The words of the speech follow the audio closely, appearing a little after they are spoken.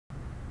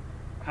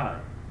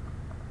Hi,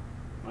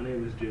 my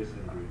name is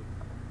Jason Green.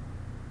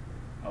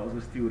 I was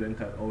a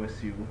student at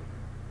OSU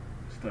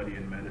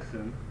studying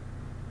medicine,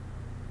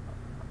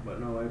 but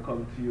now I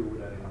come to you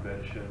with an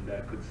invention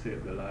that could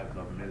save the lives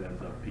of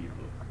millions of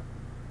people.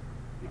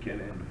 It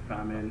can end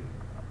famine,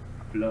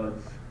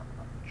 floods,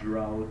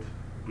 drought,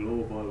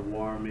 global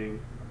warming,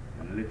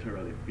 and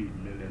literally feed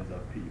millions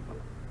of people.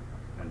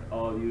 And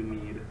all you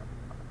need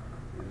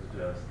is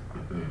just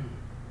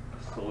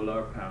a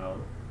solar panel,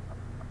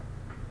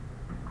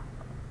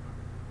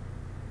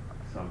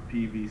 some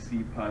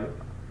PVC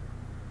pipe,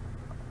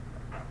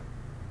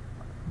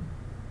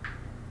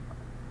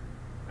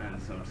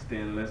 and some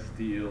stainless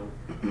steel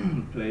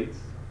plates,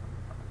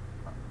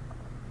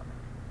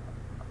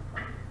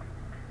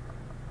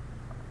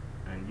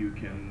 and you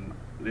can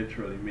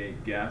literally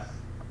make gas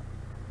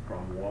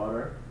from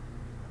water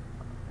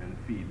and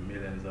feed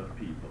millions of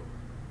people.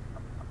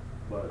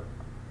 But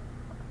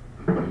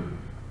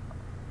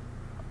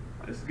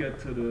let's get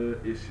to the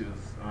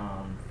issues.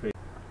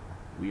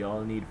 We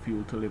all need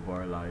fuel to live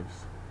our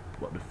lives,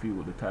 but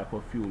the type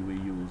of fuel we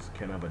use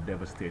can have a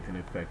devastating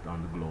effect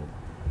on the globe.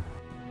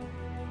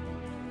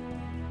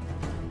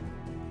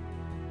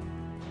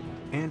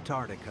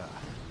 Antarctica,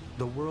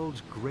 the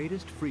world's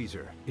greatest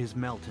freezer, is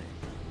melting.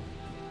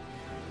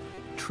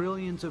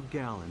 Trillions of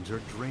gallons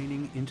are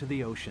draining into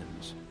the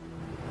oceans.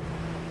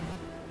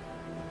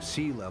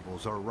 Sea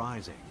levels are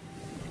rising.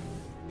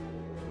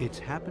 It's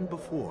happened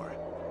before,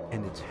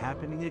 and it's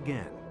happening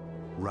again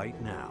right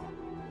now.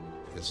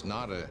 It's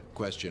not a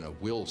question of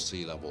will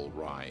sea level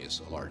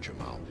rise a large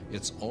amount.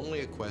 It's only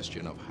a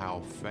question of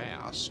how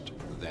fast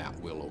that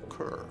will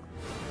occur.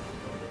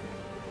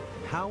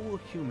 How will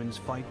humans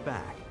fight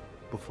back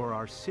before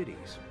our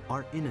cities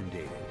are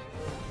inundated?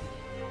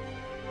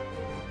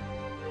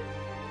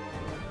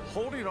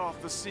 Holding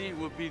off the sea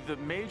would be the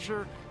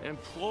major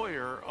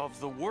employer of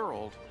the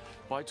world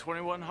by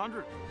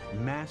 2100.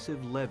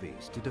 Massive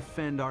levees to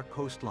defend our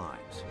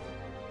coastlines.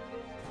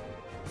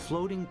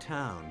 Floating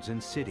towns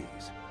and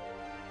cities.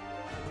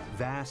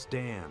 Vast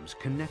dams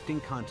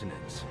connecting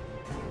continents.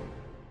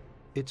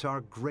 It's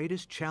our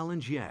greatest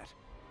challenge yet,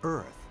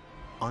 Earth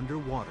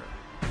underwater.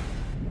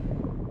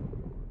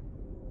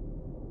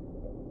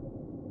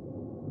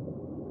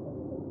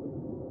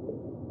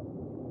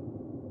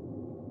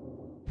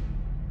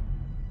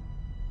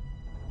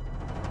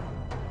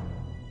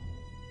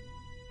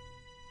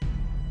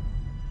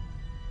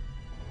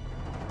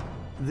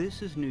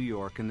 This is New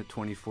York in the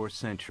 24th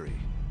century.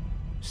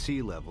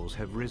 Sea levels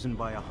have risen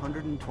by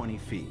 120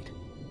 feet.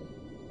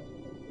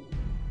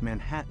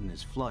 Manhattan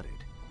is flooded.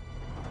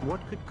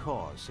 What could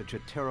cause such a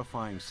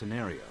terrifying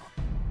scenario?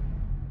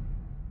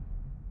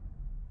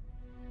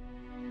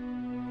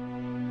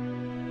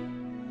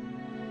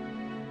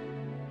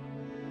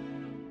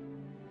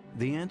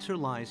 The answer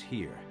lies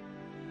here,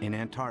 in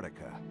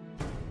Antarctica,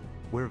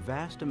 where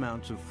vast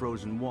amounts of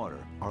frozen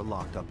water are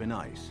locked up in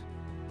ice.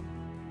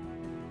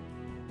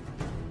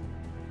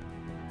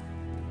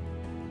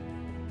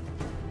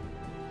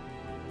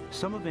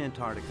 Some of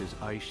Antarctica's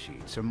ice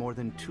sheets are more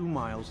than 2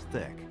 miles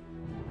thick.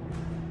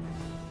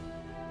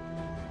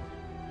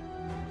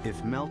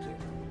 If melted,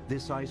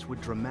 this ice would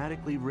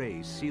dramatically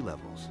raise sea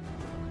levels.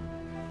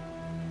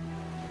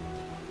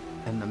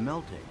 And the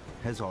melting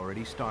has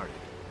already started.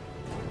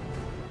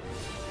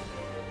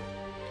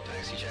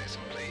 Taxi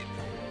Jackson, please.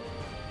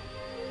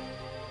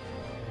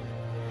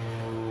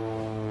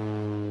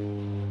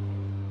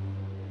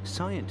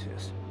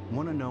 Scientists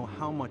want to know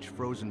how much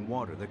frozen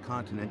water the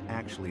continent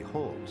actually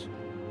holds,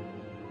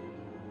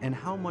 and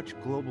how much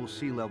global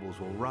sea levels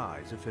will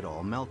rise if it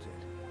all melted.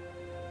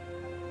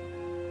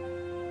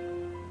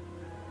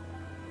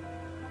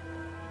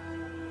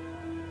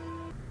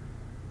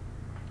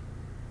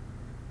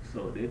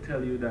 So they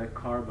tell you that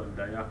carbon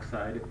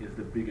dioxide is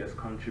the biggest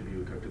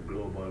contributor to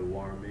global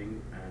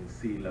warming and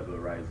sea level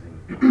rising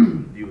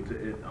due to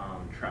it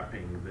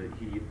trapping the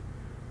heat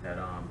that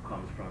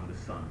comes from the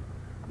sun.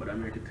 But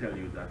I'm here to tell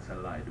you that's a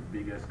lie. The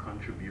biggest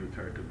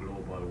contributor to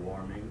global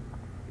warming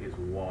is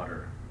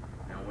water.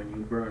 And when you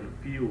burn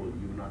fuel,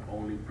 you not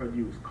only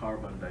produce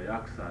carbon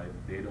dioxide,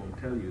 they don't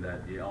tell you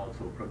that they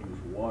also produce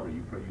water.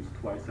 You produce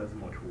twice as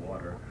much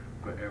water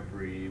for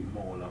every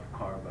mole of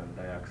carbon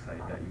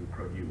dioxide that you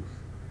produce.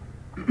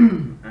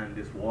 And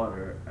this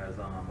water has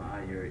a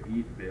higher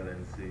heat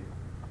valency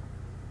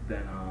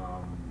than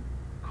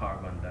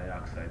carbon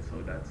dioxide,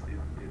 so that's it,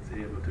 it's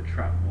able to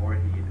trap more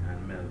heat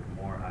and melt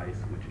more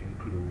ice,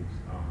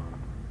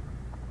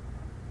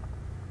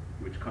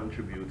 which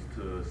contributes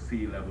to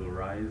sea level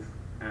rise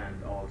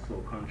and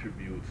also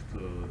contributes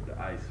to the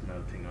ice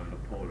melting on the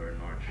polar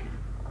North Sheet.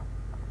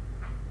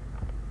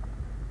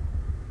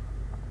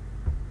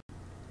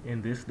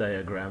 In this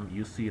diagram,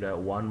 you see that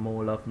 1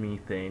 mole of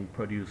methane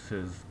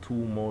produces 2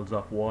 moles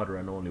of water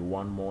and only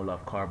 1 mole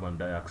of carbon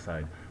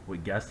dioxide.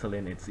 With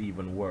gasoline, it's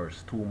even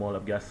worse. 2 moles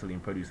of gasoline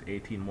produce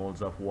 18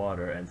 moles of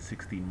water and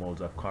 16 moles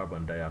of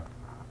carbon dioxide.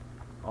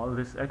 All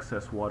this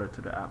excess water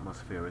to the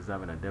atmosphere is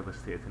having a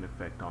devastating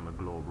effect on the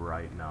globe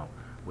right now,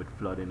 with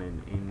flooding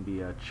in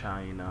India,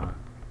 China,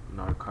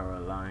 North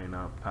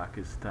Carolina,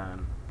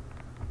 Pakistan,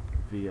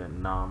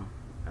 Vietnam,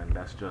 and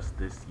that's just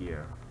this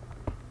year.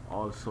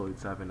 Also,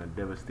 it's having a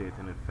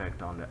devastating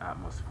effect on the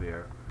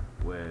atmosphere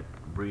with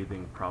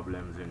breathing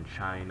problems in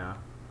China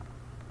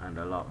and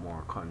a lot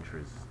more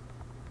countries.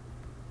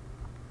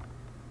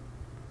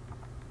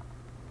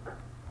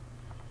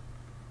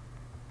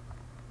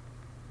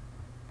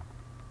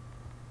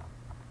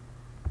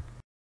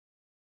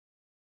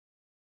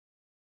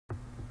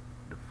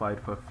 The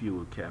fight for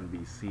fuel can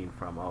be seen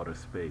from outer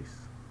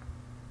space,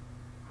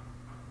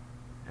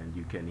 and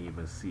you can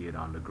even see it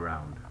on the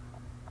ground.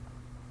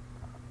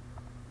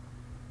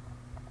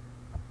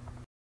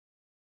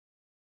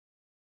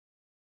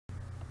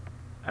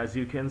 As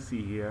you can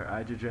see here,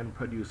 hydrogen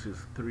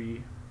produces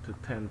 3 to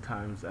 10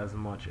 times as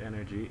much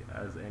energy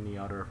as any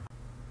other.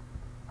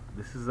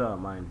 This is how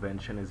my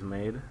invention is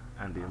made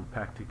and the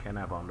impact it can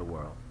have on the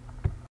world.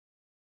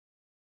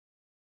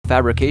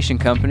 Fabrication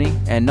company,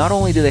 and not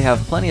only do they have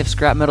plenty of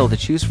scrap metal to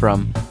choose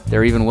from,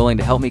 they're even willing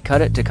to help me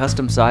cut it to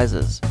custom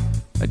sizes.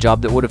 A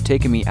job that would have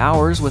taken me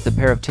hours with a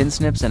pair of tin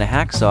snips and a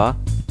hacksaw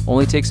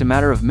only takes a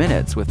matter of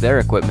minutes with their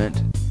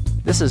equipment.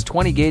 This is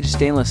 20 gauge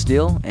stainless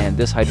steel, and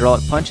this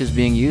hydraulic punch is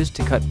being used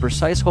to cut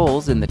precise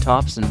holes in the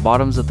tops and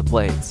bottoms of the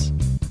plates.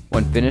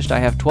 When finished, I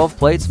have 12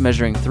 plates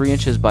measuring 3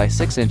 inches by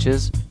 6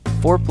 inches,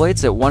 4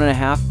 plates at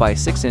 1.5 by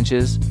 6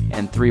 inches,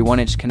 and 3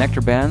 1-inch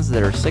connector bands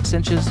that are 6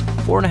 inches,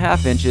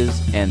 4.5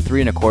 inches, and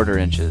 3.25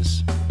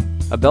 inches.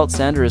 A belt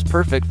sander is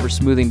perfect for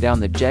smoothing down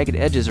the jagged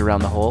edges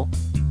around the hole,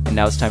 and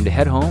now it's time to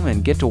head home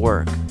and get to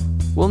work.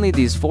 We'll need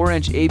these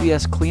 4-inch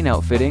ABS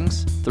cleanout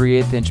fittings,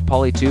 3/8-inch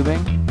poly tubing,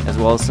 as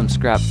well as some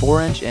scrap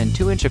 4-inch and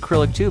 2-inch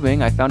acrylic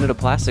tubing I found at a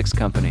plastics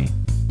company.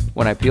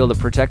 When I peel the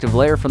protective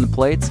layer from the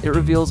plates, it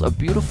reveals a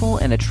beautiful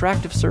and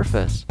attractive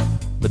surface.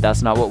 But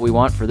that's not what we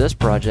want for this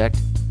project.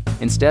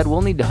 Instead,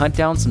 we'll need to hunt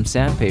down some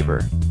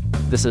sandpaper.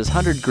 This is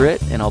 100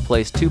 grit, and I'll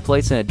place 2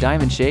 plates in a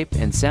diamond shape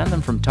and sand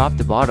them from top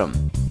to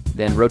bottom.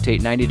 Then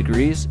rotate 90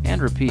 degrees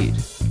and repeat.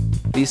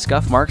 These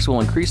scuff marks will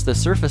increase the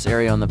surface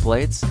area on the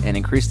plates and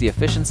increase the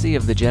efficiency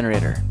of the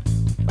generator.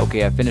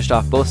 Okay, I've finished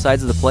off both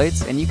sides of the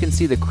plates, and you can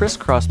see the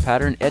crisscross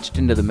pattern etched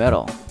into the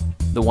metal.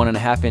 The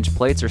 1.5-inch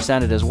plates are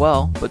sanded as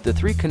well, but the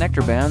 3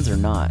 connector bands are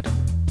not.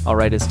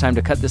 Alright, it's time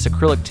to cut this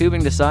acrylic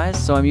tubing to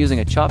size, so I'm using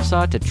a chop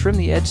saw to trim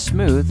the edge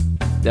smooth.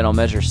 Then I'll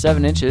measure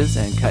 7 inches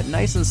and cut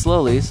nice and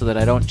slowly so that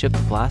I don't chip the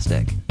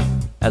plastic.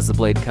 As the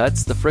blade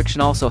cuts, the friction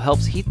also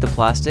helps heat the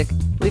plastic,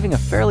 leaving a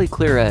fairly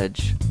clear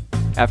edge.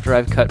 After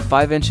I've cut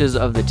 5 inches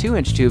of the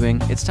 2-inch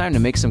tubing, it's time to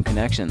make some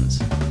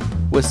connections.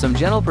 With some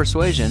gentle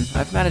persuasion,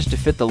 I've managed to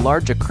fit the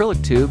large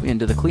acrylic tube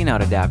into the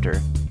cleanout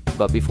adapter.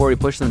 But before we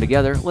push them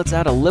together, let's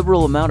add a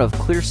liberal amount of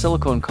clear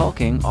silicone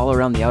caulking all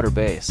around the outer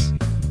base.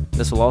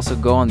 This will also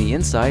go on the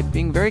inside,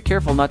 being very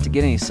careful not to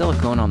get any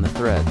silicone on the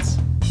threads.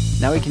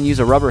 Now we can use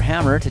a rubber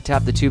hammer to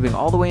tap the tubing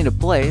all the way into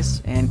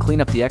place and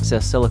clean up the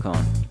excess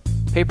silicone.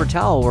 Paper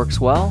towel works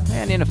well,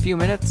 and in a few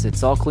minutes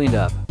it's all cleaned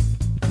up.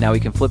 Now we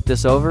can flip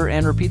this over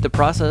and repeat the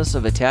process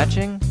of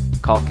attaching,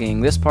 caulking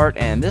this part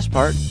and this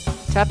part,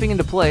 tapping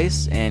into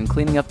place, and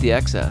cleaning up the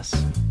excess.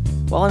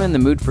 While I'm in the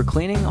mood for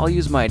cleaning, I'll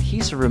use my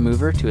adhesive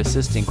remover to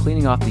assist in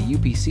cleaning off the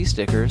UPC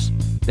stickers,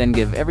 then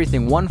give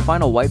everything one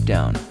final wipe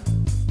down.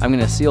 I'm going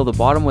to seal the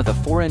bottom with a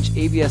 4-inch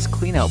ABS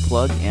cleanout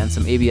plug and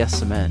some ABS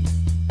cement.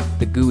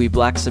 The gooey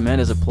black cement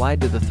is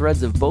applied to the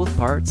threads of both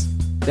parts,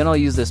 then I'll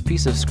use this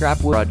piece of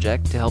scrap wood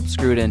project to help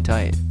screw it in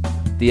tight.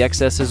 The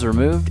excess is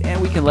removed,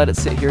 and we can let it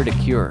sit here to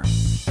cure.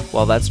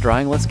 While that's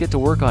drying, let's get to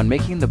work on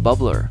making the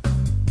bubbler.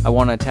 I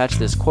want to attach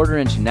this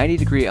 1/4-inch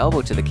 90-degree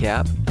elbow to the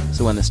cap,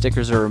 so when the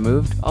stickers are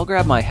removed, I'll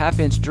grab my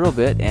 1/2-inch drill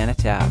bit and a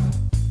tap.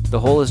 The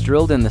hole is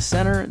drilled in the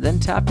center, then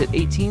tapped at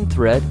 18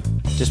 thread,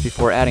 just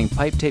before adding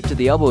pipe tape to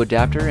the elbow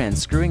adapter and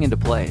screwing into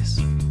place.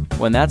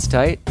 When that's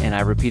tight, and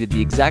I repeated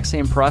the exact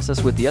same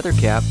process with the other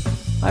cap,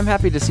 I'm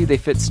happy to see they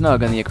fit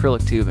snug on the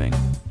acrylic tubing.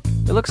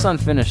 It looks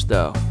unfinished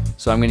though,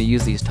 so I'm going to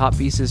use these top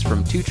pieces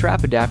from 2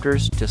 trap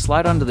adapters to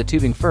slide onto the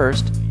tubing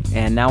first,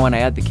 and now when I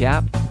add the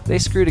cap, they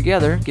screw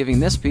together, giving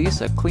this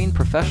piece a clean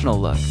professional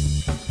look.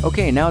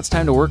 Okay, now it's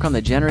time to work on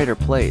the generator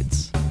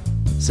plates.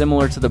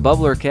 Similar to the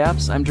bubbler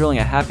caps, I'm drilling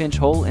a 1/2-inch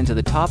hole into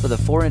the top of the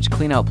 4-inch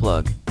cleanout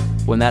plug.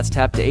 When that's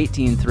tapped to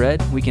 18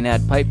 thread, we can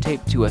add pipe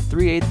tape to a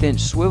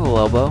 3/8-inch swivel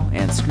elbow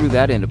and screw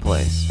that into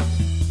place.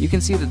 You can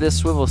see that this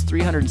swivels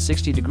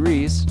 360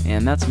 degrees,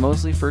 and that's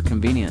mostly for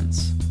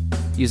convenience.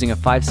 Using a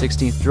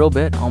 5/16 drill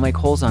bit, I'll make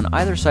holes on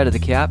either side of the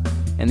cap,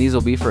 and these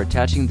will be for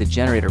attaching the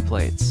generator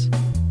plates.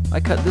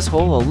 I cut this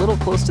hole a little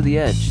close to the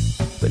edge,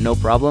 but no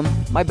problem,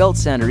 my belt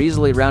sander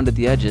easily rounded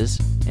the edges,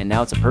 and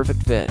now it's a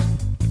perfect fit.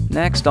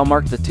 Next, I'll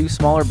mark the 2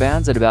 smaller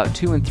bands at about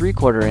 2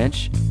 3/4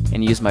 inch,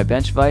 and use my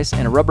bench vise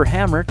and a rubber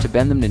hammer to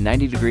bend them to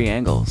 90-degree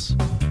angles.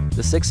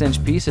 The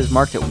 6-inch piece is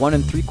marked at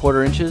 1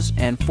 3/4 inches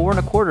and 4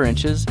 1/4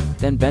 inches,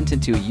 then bent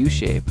into a U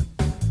shape.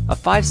 A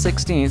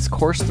 5/16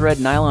 coarse thread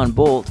nylon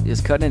bolt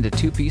is cut into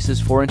 2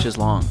 pieces 4 inches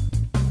long.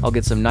 I'll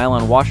get some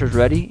nylon washers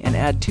ready and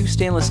add 2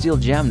 stainless steel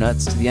jam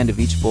nuts to the end of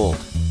each bolt.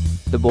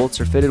 The bolts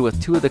are fitted with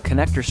 2 of the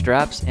connector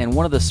straps and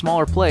 1 of the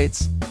smaller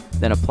plates,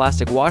 Then a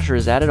plastic washer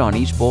is added on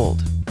each bolt.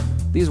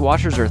 These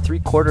washers are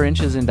 3/4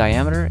 inches in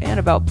diameter and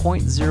about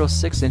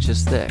 0.06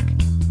 inches thick.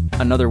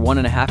 Another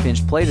 1.5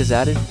 inch plate is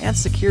added and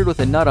secured with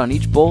a nut on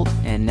each bolt,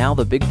 and now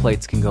the big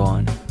plates can go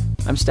on.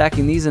 I'm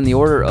stacking these in the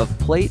order of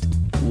plate,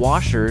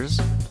 washers,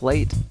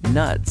 plate,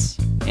 nuts,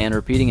 and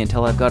repeating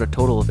until I've got a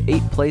total of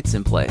 8 plates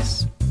in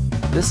place.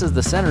 This is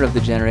the center of the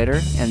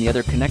generator, and the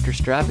other connector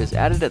strap is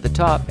added at the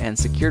top and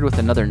secured with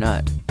another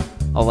nut.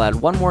 I'll add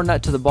one more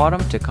nut to the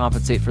bottom to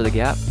compensate for the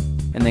gap,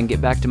 and then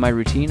get back to my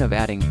routine of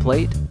adding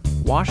plate,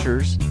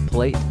 washers,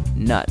 plate,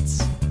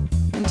 nuts,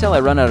 until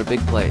I run out of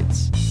big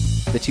plates.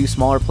 The 2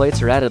 smaller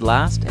plates are added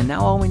last, and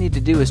now all we need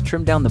to do is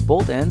trim down the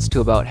bolt ends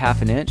to about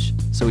 1/2 inch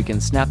so we can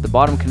snap the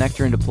bottom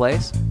connector into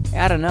place,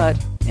 add a nut,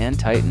 and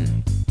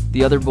tighten.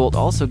 The other bolt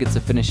also gets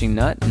a finishing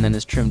nut and then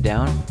is trimmed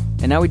down,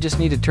 and now we just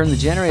need to turn the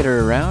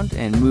generator around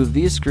and move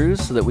these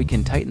screws so that we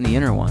can tighten the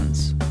inner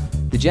ones.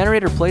 The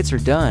generator plates are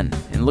done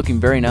and looking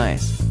very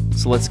nice,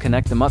 so let's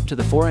connect them up to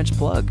the 4-inch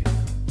plug.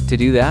 To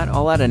do that,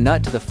 I'll add a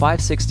nut to the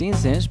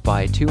 5/16 inch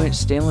by 2-inch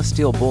stainless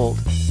steel bolt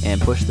and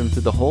push them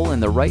through the hole in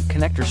the right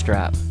connector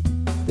strap.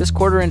 This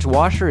 1/4 inch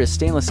washer is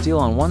stainless steel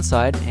on one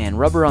side and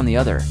rubber on the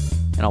other,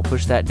 and I'll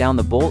push that down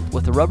the bolt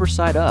with the rubber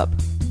side up.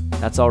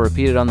 That's all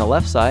repeated on the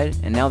left side,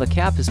 and now the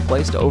cap is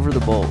placed over the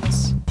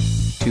bolts.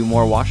 2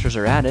 more washers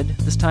are added,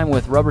 this time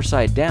with rubber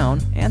side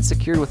down and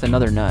secured with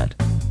another nut.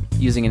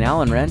 Using an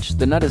Allen wrench,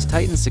 the nut is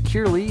tightened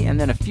securely, and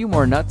then a few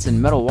more nuts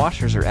and metal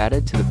washers are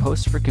added to the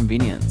post for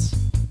convenience.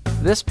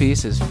 This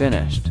piece is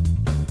finished.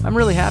 I'm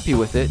really happy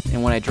with it,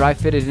 and when I dry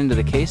fit it into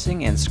the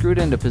casing and screw it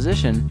into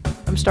position,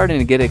 I'm starting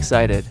to get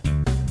excited.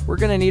 We're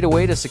going to need a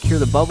way to secure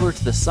the bubbler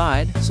to the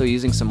side, so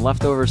using some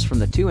leftovers from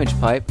the 2-inch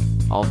pipe,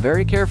 I'll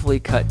very carefully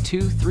cut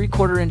 2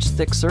 3/4 inch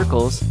thick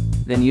circles,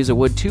 then use a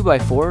wood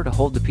 2x4 to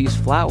hold the piece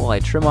flat while I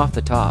trim off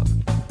the top.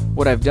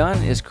 What I've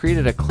done is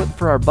created a clip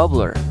for our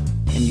bubbler,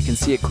 and you can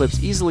see it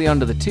clips easily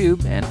onto the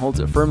tube and holds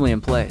it firmly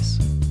in place.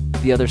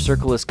 The other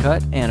circle is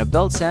cut, and a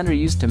belt sander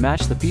used to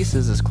match the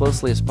pieces as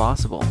closely as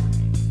possible.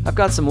 I've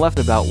got some left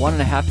about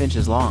 1.5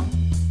 inches long.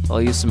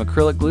 I'll use some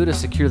acrylic glue to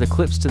secure the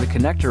clips to the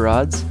connector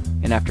rods,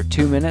 and after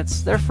 2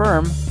 minutes, they're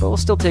firm, but will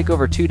still take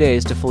over 2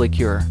 days to fully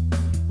cure.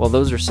 While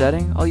those are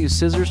setting, I'll use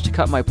scissors to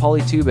cut my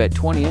poly tube at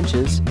 20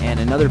 inches and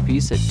another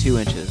piece at 2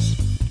 inches.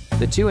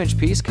 The 2-inch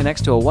piece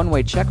connects to a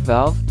one-way check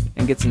valve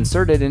and gets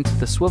inserted into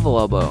the swivel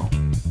elbow.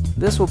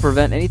 This will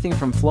prevent anything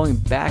from flowing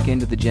back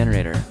into the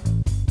generator.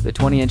 The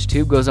 20-inch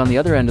tube goes on the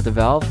other end of the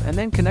valve and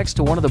then connects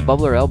to one of the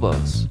bubbler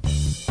elbows.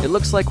 It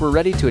looks like we're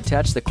ready to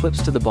attach the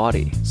clips to the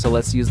body, so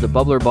let's use the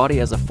bubbler body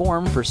as a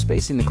form for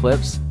spacing the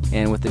clips,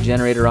 and with the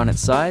generator on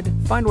its side,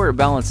 find where it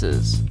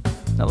balances.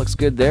 That looks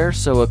good there,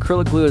 so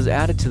acrylic glue is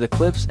added to the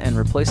clips and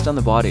replaced on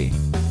the body.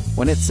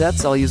 When it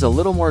sets, I'll use a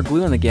little more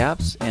glue in the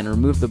gaps and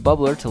remove the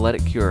bubbler to let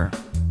it cure.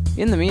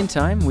 In the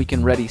meantime, we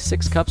can ready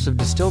 6 cups of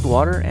distilled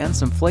water and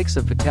some flakes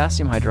of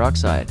potassium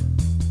hydroxide.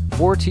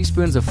 4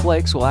 teaspoons of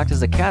flakes will act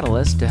as a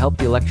catalyst to help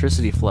the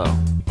electricity flow.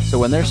 So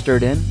when they're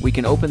stirred in, we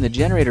can open the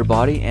generator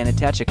body and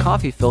attach a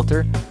coffee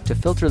filter to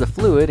filter the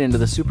fluid into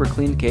the super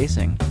clean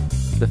casing.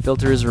 The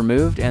filter is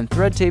removed and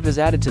thread tape is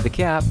added to the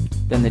cap,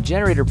 then the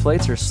generator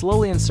plates are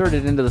slowly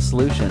inserted into the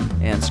solution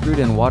and screwed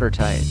in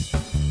watertight.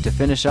 To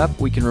finish up,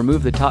 we can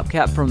remove the top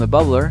cap from the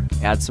bubbler,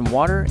 add some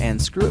water,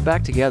 and screw it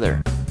back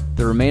together.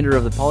 The remainder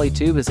of the poly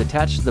tube is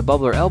attached to the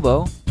bubbler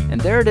elbow, and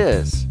there it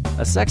is,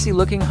 a sexy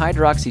looking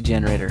hydroxy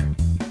generator.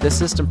 This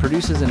system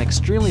produces an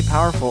extremely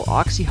powerful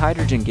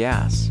oxyhydrogen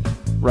gas.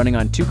 Running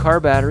on 2 car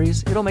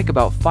batteries, it'll make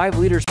about 5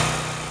 liters. Now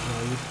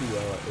you see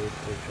our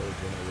HHO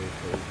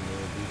generators,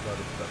 these are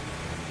the stuff you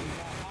can do.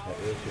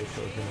 The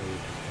HHO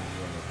generators can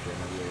run a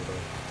generator,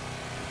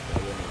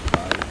 can run a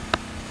pipe,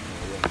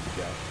 can run a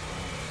gas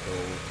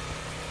stove,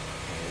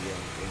 can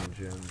run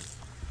engines.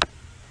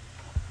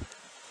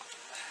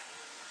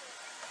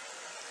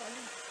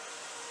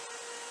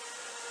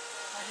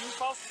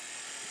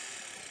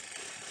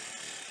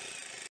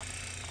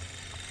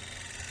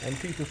 And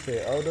people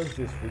say, how does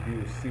this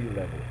reduce sea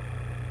level?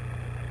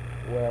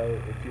 Well,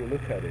 if you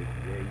look at it,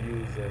 you're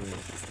using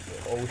the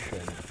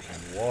ocean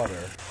and water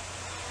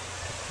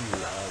to fuel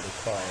all the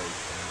cars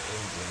and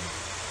engines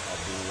of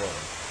the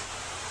world.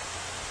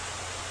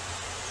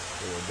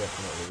 So we're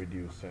definitely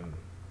reducing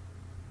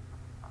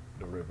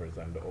the rivers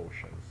and the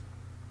oceans.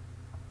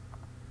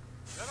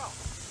 Mano,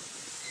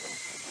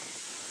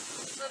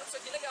 isso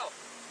aqui é legal.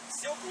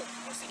 Se eu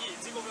conseguir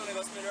desenvolver um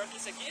negócio melhor que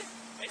isso aqui,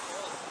 é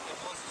foda. Eu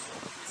posso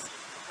isso,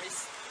 mas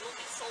não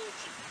tem só um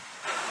tipo.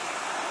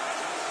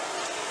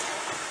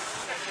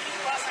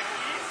 Passa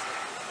aqui,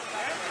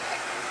 né?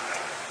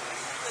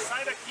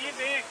 Sai daqui,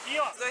 vem aqui,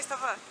 ó. Os dois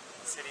estavam.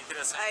 Seria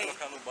interessante aí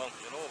colocar no banco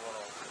de novo ou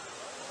não?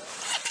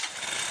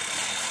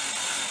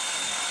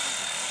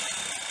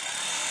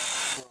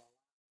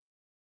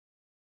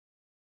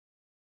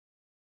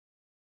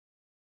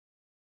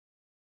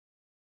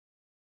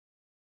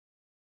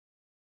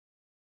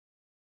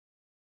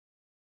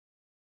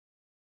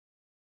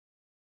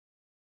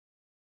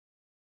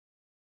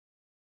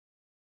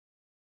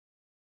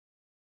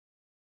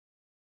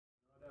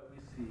 We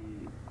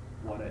see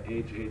what a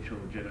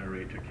HHO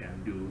generator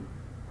can do,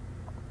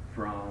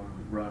 from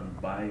run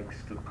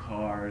bikes to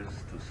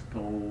cars to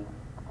stove.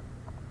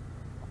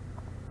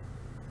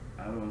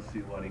 I don't see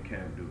what it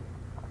can do.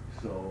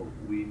 So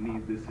we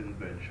need this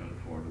invention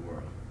for the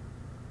world.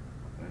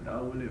 And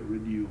how will it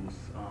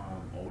reduce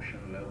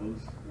ocean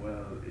levels?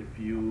 Well, if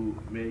you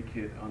make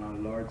it on a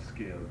large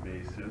scale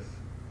basis,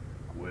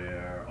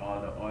 where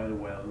all the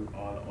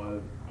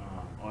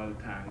oil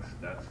tanks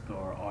that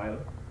store oil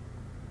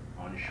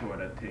on shore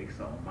that takes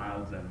up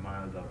miles and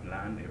miles of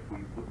land, if we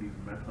put these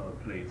metal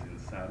plates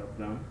inside of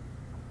them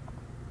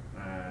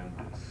and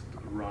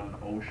run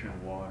ocean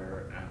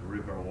water and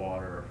river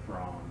water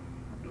from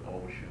the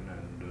ocean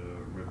and the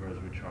rivers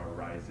which are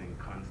rising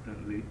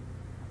constantly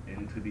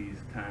into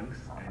these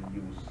tanks, and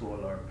use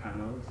solar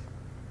panels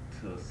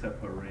to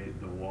separate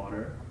the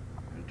water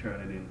and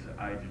turn it into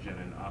hydrogen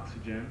and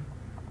oxygen,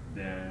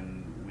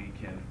 then we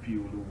can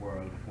fuel the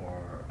world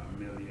for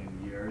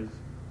 1,000,000 years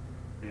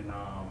in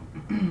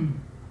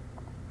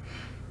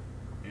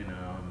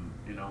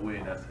a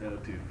way that's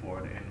healthy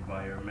for the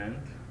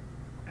environment.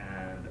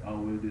 And how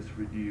will this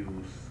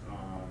reduce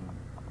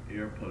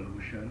air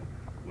pollution?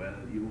 Well,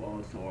 you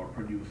also are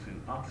producing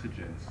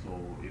oxygen, so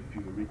if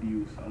you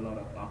reduce a lot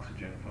of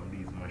oxygen from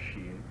these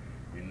machines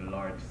in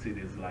large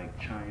cities like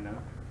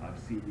China, I've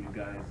seen you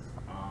guys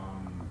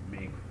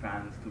make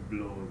fans to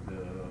blow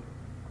the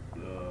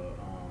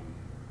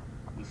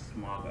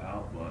smog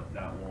out, but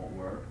that won't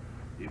work.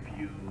 If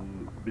you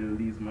build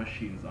these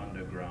machines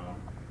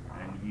underground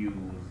and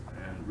use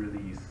and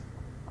release,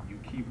 you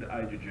keep the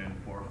hydrogen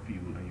for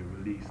fuel and you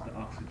release the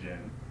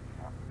oxygen,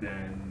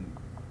 then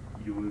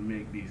you will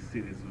make these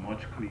cities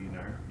much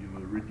cleaner, you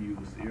will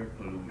reduce air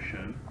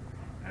pollution,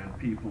 and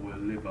people will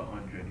live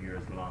 100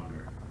 years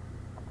longer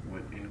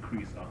with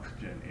increased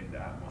oxygen in the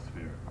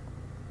atmosphere.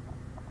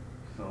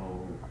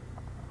 So,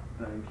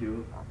 thank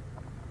you.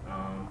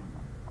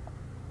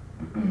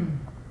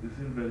 This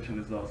invention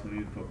is also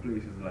needed for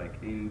places like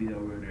India,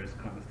 where there's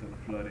constant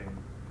flooding.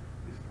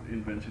 This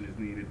invention is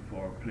needed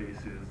for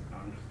places,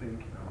 I'm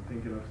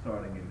thinking of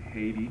starting in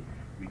Haiti.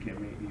 We can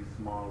make these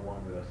small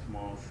ones with a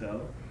small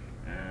cell,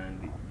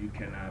 and you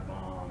can have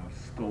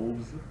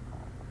stoves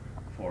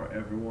for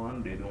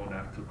everyone. They don't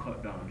have to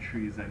cut down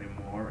trees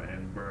anymore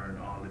and burn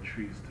all the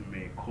trees to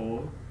make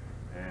coal,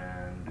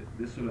 and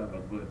this will have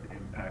a good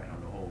impact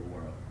on the whole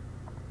world.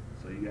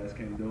 So you guys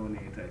can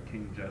donate at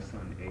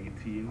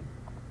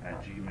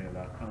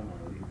KINGJAHSUN18@gmail.com.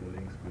 I'll leave the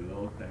links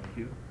below. Thank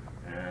you.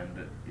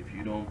 And if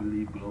you don't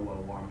believe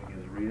global warming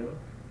is real,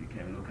 you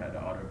can look at the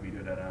other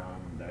video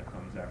that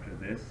comes after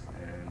this,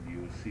 and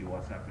you'll see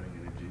what's happening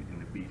in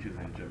the beaches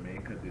in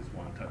Jamaica. This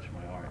one touched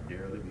my heart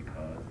dearly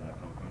because I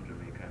come from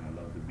Jamaica and I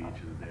love the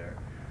beaches there.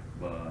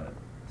 But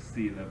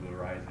sea level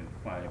rise in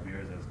 5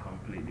 years has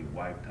completely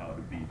wiped out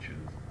the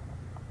beaches.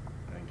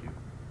 Thank you.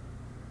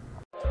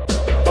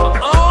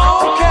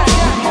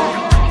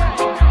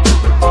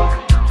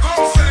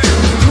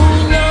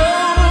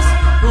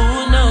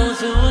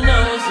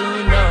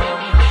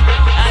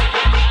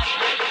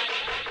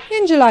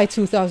 In July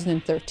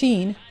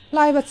 2013,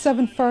 Live at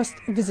 7 first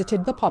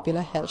visited the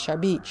popular Hellshire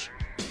Beach,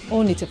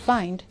 only to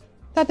find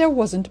that there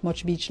wasn't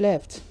much beach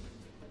left.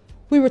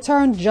 We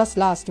returned just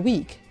last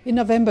week, in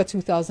November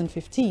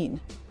 2015,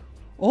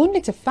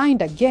 only to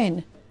find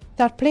again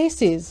that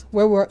places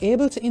where we were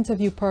able to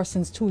interview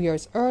persons 2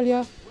 years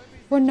earlier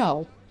were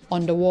now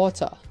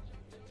underwater.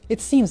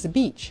 It seems the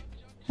beach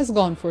has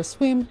gone for a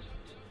swim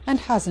and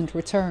hasn't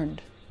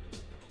returned.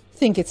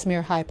 Think it's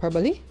mere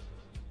hyperbole?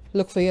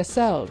 Look for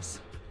yourselves.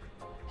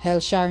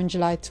 Hellshire in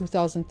July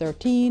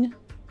 2013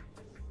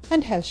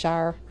 and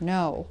Hellshire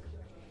now.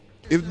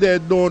 If they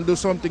don't do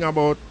something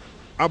about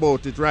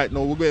it right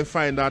now, we're going to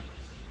find that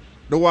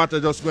the water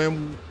just going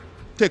to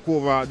take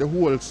over the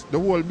whole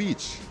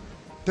beach.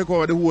 Take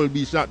over the whole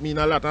beach. That means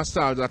a lot of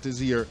stars that is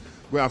here,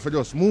 we have to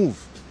just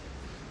move.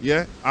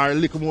 Yeah? Or a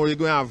little more you're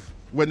going to have,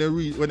 when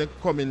they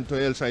come into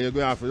Hellshire, you're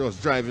going to have to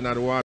just drive in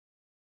the water.